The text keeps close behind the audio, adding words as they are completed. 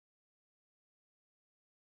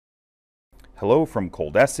Hello from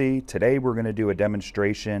ColDesi. Today we're going to do a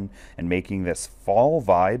demonstration in making this Fall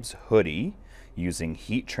Vibes hoodie using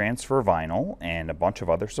heat transfer vinyl and a bunch of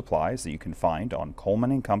other supplies that you can find on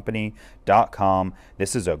colemanandcompany.com.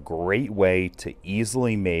 This is a great way to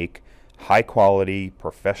easily make high quality,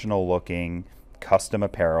 professional looking custom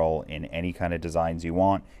apparel in any kind of designs you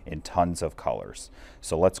want in tons of colors.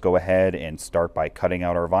 So let's go ahead and start by cutting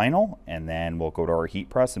out our vinyl, and then we'll go to our heat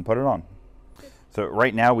press and put it on. So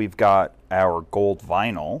right now we've got our gold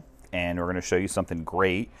vinyl, and we're going to show you something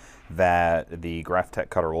great that the Graphtec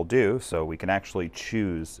cutter will do. So we can actually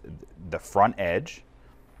choose the front edge,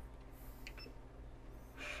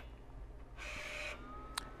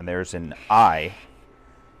 and there's an eye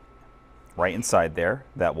right inside there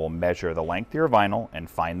that will measure the length of your vinyl and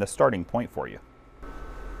find the starting point for you.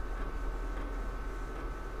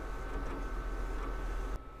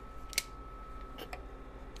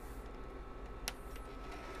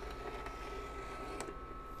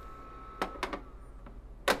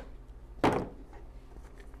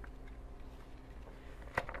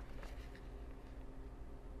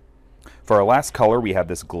 For our last color, we have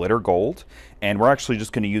this glitter gold, and we're actually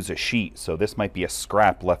just going to use a sheet. So this might be a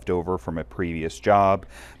scrap left over from a previous job,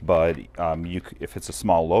 but if it's a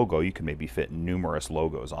small logo, you can maybe fit numerous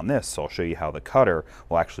logos on this. So I'll show you how the cutter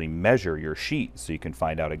will actually measure your sheet so you can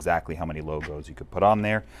find out exactly how many logos you could put on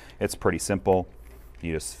there. It's pretty simple.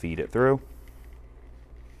 You just feed it through.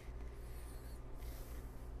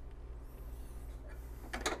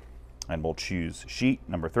 And we'll choose sheet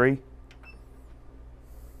number 3.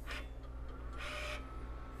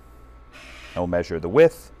 We'll measure the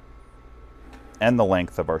width and the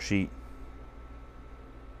length of our sheet,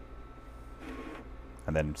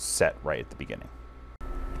 and then set right at the beginning.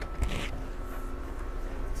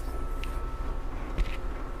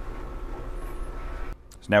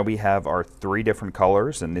 So now we have our 3 different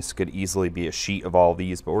colors, and this could easily be a sheet of all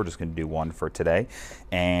these, but we're just going to do one for today.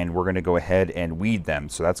 And we're going to go ahead and weed them.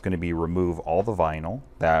 So that's going to be remove all the vinyl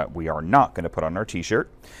that we are not going to put on our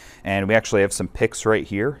t-shirt. And we actually have some picks right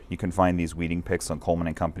here. You can find these weeding picks on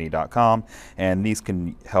colemanandcompany.com, and these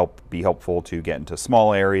can be helpful to get into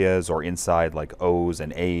small areas or inside like O's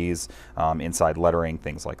and A's, inside lettering,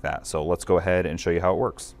 things like that. So let's go ahead and show you how it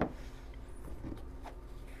works.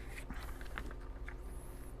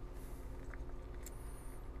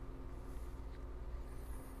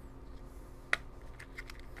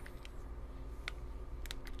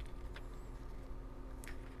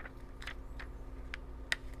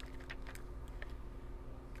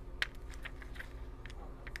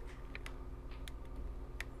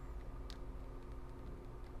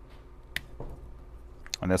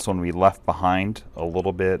 On this one, we left behind a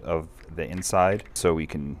little bit of the inside, so we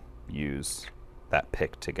can use that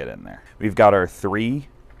pick to get in there. We've got our 3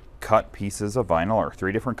 cut pieces of vinyl, our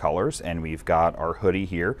 3 different colors, and we've got our hoodie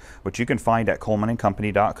here, which you can find at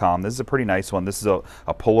colemanandcompany.com. This is a pretty nice one. This is a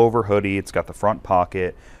pullover hoodie. It's got the front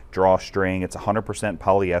pocket, drawstring. It's 100%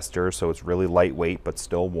 polyester, so it's really lightweight but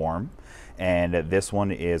still warm. And this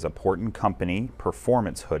one is a Port & Company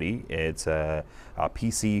performance hoodie. It's a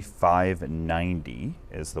PC 590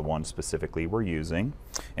 is the one specifically we're using,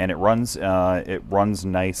 and it runs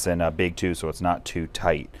nice and big too, so it's not too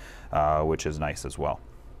tight, which is nice as well.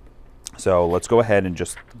 So let's go ahead and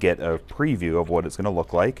just get a preview of what it's going to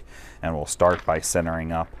look like, and we'll start by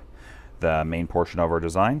centering up the main portion of our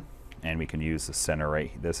design, and we can use the center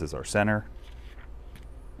right. This is our center.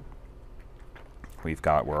 We've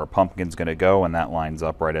got where our pumpkin's going to go, and that lines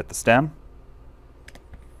up right at the stem.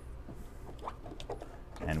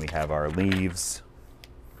 And we have our leaves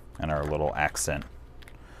and our little accent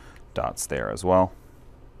dots there as well.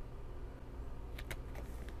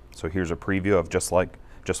 So here's a preview of just what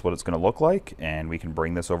it's going to look like, and we can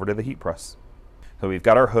bring this over to the heat press. So we've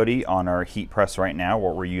got our hoodie on our heat press right now.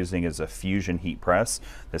 What we're using is a Fusion heat press.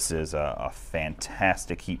 This is a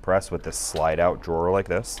fantastic heat press with this slide out drawer like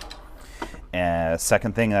this. And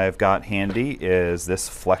second thing I've got handy is this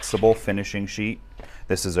flexible finishing sheet.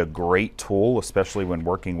 This is a great tool, especially when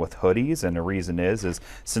working with hoodies, and the reason is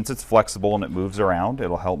since it's flexible and it moves around,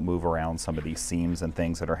 it'll help move around some of these seams and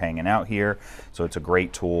things that are hanging out here. So it's a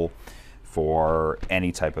great tool for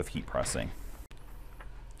any type of heat pressing.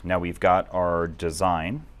 Now we've got our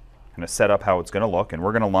design. I'm going to set up how it's going to look, and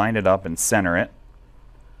we're going to line it up and center it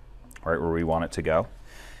right where we want it to go.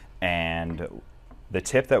 And the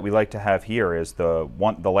tip that we like to have here is the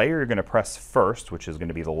layer you're going to press first, which is going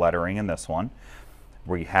to be the lettering in this one.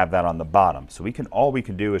 We have that on the bottom. So all we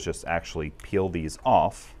can do is just actually peel these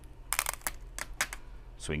off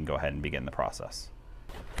so we can go ahead and begin the process.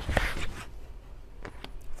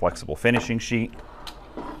 Flexible finishing sheet.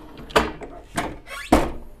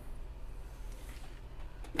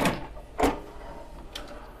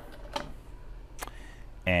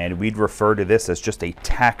 we'd refer to this as just a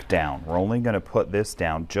tack down. We're only going to put this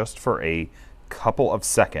down just for a couple of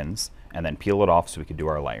seconds and then peel it off so we can do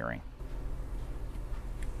our layering.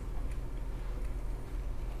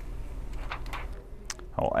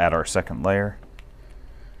 I'll add our second layer.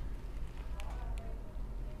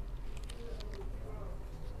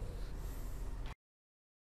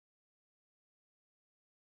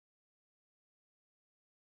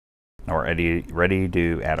 Now we're ready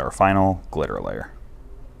to add our final glitter layer.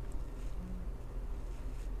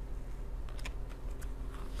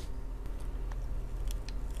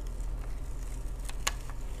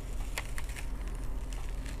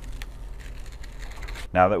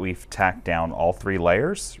 Now that we've tacked down all 3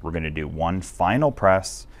 layers, we're going to do one final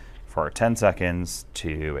press for our 10 seconds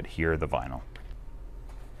to adhere the vinyl.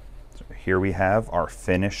 So here we have our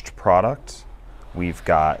finished product. We've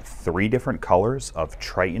got 3 different colors of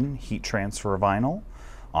Triton heat transfer vinyl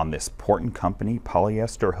on this Port & Company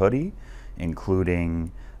polyester hoodie,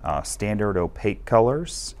 including standard opaque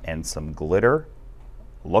colors and some glitter.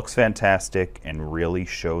 Looks fantastic and really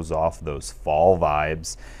shows off those fall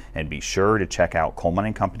vibes. And be sure to check out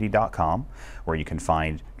colemanandcompany.com, where you can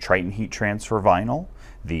find Triton heat transfer vinyl,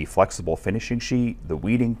 the flexible finishing sheet, the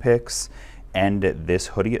weeding picks, and this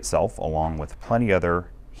hoodie itself, along with plenty other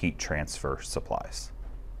heat transfer supplies.